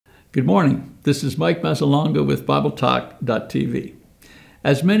Good morning. This is Mike Mazzalongo with BibleTalk.tv.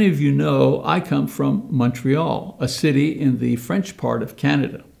 As many of you know, I come from Montreal, a city in the French part of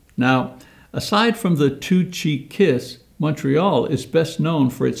Canada. Now, aside from the two-cheek kiss, Montreal is best known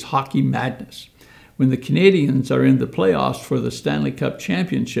for its hockey madness. When the Canadiens are in the playoffs for the Stanley Cup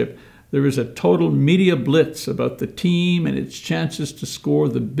Championship, there is a total media blitz about the team and its chances to score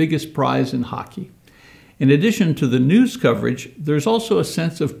the biggest prize in hockey. In addition to the news coverage, there's also a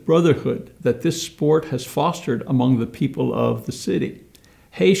sense of brotherhood that this sport has fostered among the people of the city.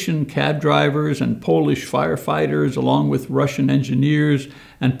 Haitian cab drivers and Polish firefighters, along with Russian engineers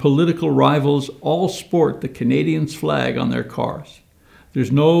and political rivals, all sport the Canadiens flag on their cars.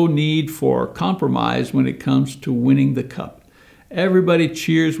 There's no need for compromise when it comes to winning the cup. Everybody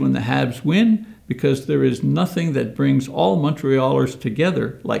cheers when the Habs win because there is nothing that brings all Montrealers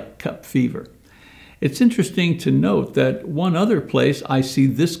together like cup fever. It's interesting to note that one other place I see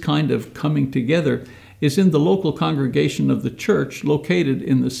this kind of coming together is in the local congregation of the church located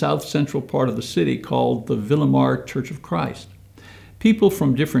in the south central part of the city called the Villamar Church of Christ. People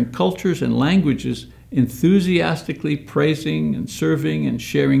from different cultures and languages enthusiastically praising and serving and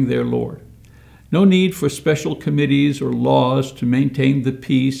sharing their Lord. No need for special committees or laws to maintain the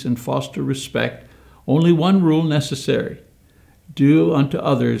peace and foster respect. Only one rule necessary. Do unto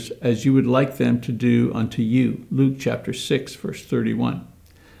others as you would like them to do unto you. Luke chapter 6, verse 31.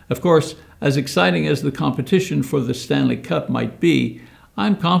 Of course, as exciting as the competition for the Stanley Cup might be,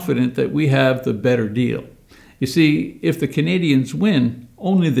 I'm confident that we have the better deal. You see, if the Canadiens win,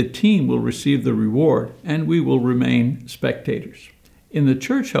 only the team will receive the reward, and we will remain spectators. In the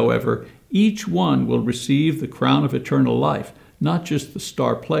church, however, each one will receive the crown of eternal life, not just the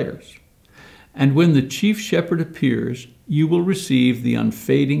star players. And when the chief shepherd appears, you will receive the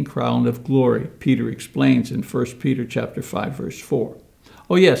unfading crown of glory, Peter explains in 1 Peter chapter 5, verse 4.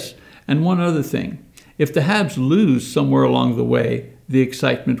 Oh yes, and one other thing. If the Habs lose somewhere along the way, the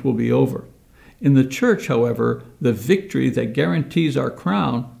excitement will be over. In the church, however, the victory that guarantees our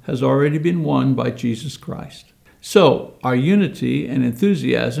crown has already been won by Jesus Christ. So, our unity and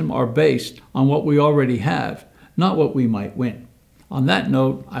enthusiasm are based on what we already have, not what we might win. On that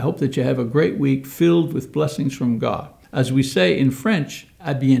note, I hope that you have a great week filled with blessings from God. As we say in French,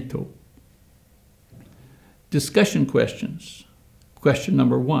 à bientôt. Discussion questions. Question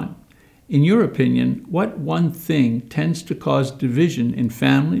number 1. In your opinion, what one thing tends to cause division in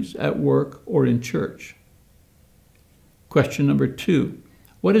families, at work, or in church? Question number 2.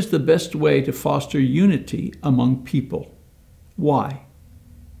 What is the best way to foster unity among people? Why?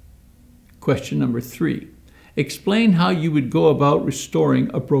 Question number 3. Explain how you would go about restoring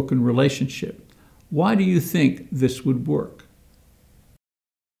a broken relationship. Why do you think this would work?